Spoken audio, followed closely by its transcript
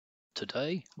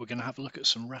Today we're going to have a look at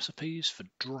some recipes for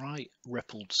dry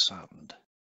rippled sand.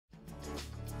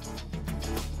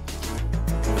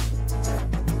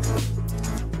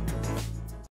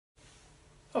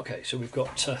 Okay, so we've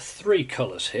got three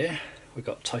colours here. We've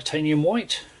got titanium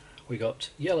white, we've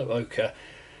got yellow ochre,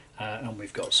 and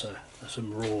we've got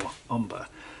some raw umber.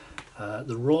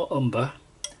 The raw umber,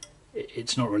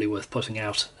 it's not really worth putting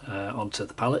out onto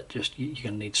the palette, just you're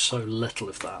going to need so little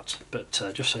of that, but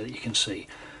just so that you can see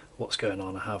what's going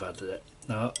on, I have added it.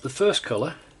 Now the first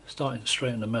colour, starting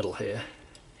straight in the middle here,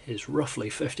 is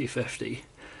roughly 50-50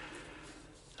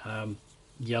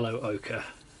 yellow ochre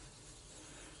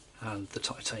and the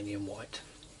titanium white.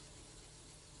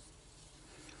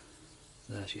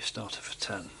 There's your starter for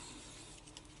 10.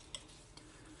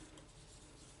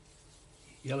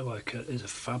 Yellow ochre is a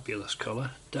fabulous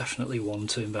colour, definitely one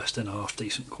to invest in a half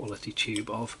decent quality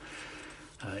tube of.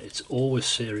 It's always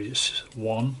series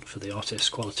 1 for the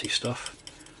artist quality stuff.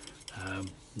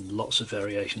 Lots of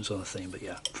variations on the theme, but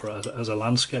yeah, as a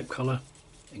landscape colour,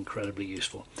 incredibly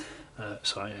useful.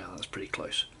 So yeah, that's pretty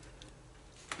close.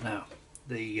 Now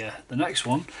the next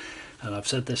one, and I've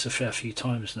said this a fair few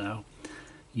times now,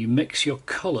 you mix your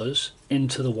colours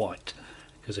into the white,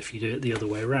 because if you do it the other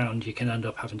way around you can end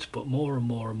up having to put more and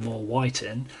more and more white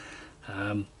in,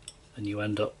 and you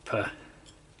end up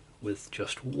with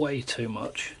just way too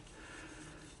much.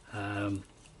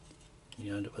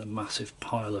 You end up with a massive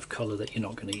pile of colour that you're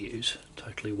not going to use,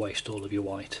 totally waste all of your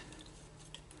white.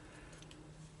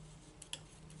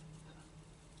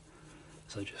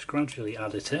 So just gradually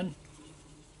add it in.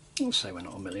 Let's say we're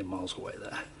not a million miles away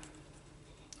there.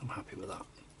 I'm happy with that.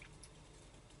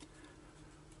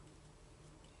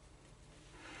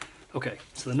 Okay,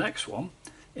 so the next one,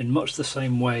 in much the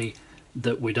same way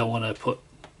that we don't want to put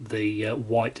the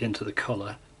white into the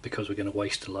colour because we're going to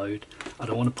waste a load, I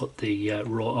don't want to put the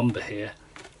raw umber here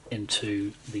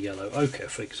into the yellow ochre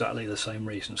for exactly the same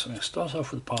reason. So I'm going to start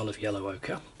off with a pile of yellow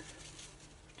ochre.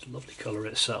 It's a lovely colour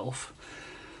itself.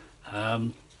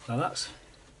 Now that's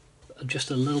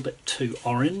just a little bit too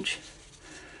orange.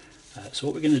 So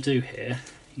what we're going to do here,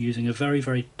 using a very,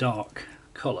 very dark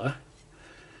colour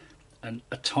and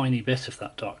a tiny bit of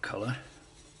that dark colour,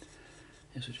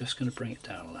 is we're just going to bring it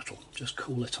down a little, just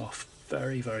cool it off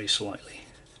very, very slightly.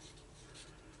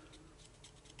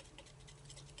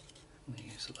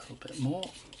 Use a little bit more.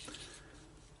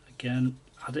 Again,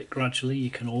 add it gradually, you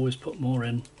can always put more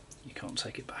in, you can't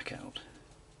take it back out.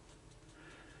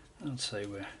 I'd say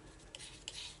we're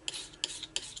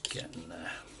getting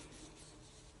there.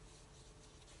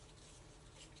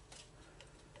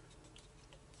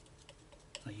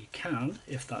 Now you can,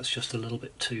 if that's just a little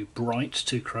bit too bright,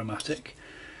 too chromatic,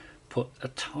 put a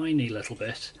tiny little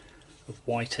bit of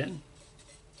white in,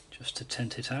 just to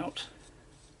tint it out.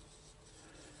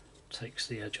 Takes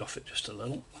the edge off it just a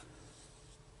little.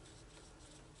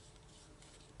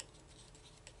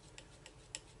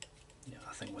 Yeah,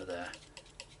 I think we're there.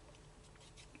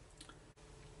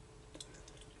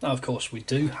 Now of course we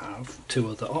do have two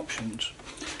other options.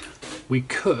 We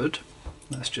could,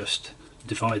 let's just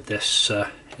divide this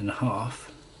in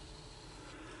half,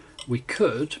 we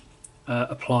could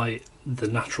apply the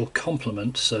natural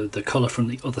complement, so the colour from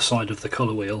the other side of the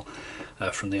colour wheel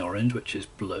from the orange, which is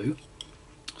blue.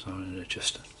 So I'm going to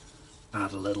just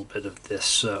add a little bit of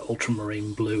this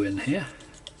ultramarine blue in here,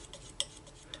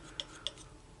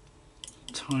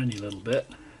 tiny little bit.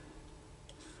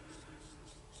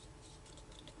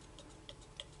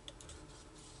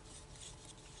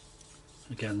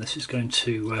 Again, this is going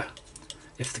to,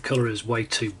 if the colour is way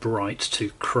too bright,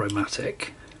 too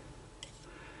chromatic,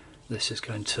 this is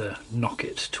going to knock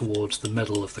it towards the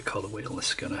middle of the colour wheel. This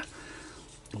is going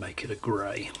to make it a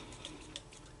grey.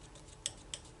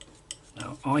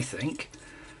 Now I think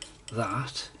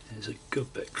that is a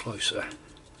good bit closer.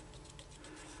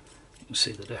 You can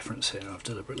see the difference here. I've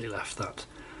deliberately left that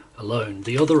alone.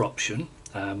 The other option,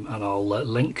 and I'll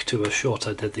link to a short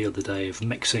I did the other day of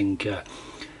mixing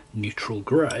neutral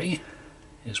grey,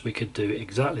 is we could do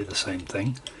exactly the same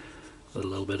thing with a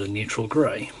little bit of neutral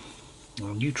grey.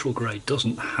 Well, neutral grey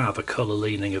doesn't have a colour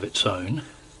leaning of its own,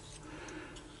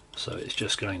 so it's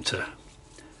just going to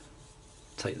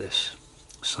take this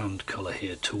sand colour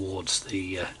here towards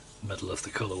the middle of the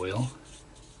colour wheel,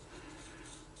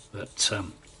 but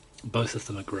both of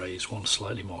them are greys, one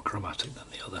slightly more chromatic than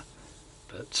the other.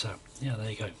 But yeah, there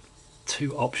you go,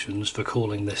 two options for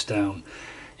cooling this down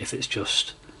if it's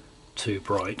just too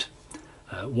bright.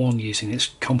 One using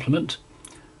its complement,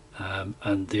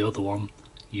 and the other one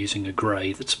using a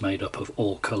grey that's made up of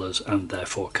all colours and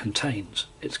therefore contains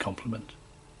its complement.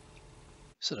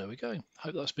 So there we go.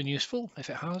 Hope that's been useful.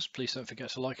 If it has, please don't forget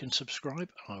to like and subscribe,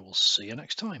 and I will see you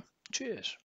next time.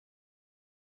 Cheers.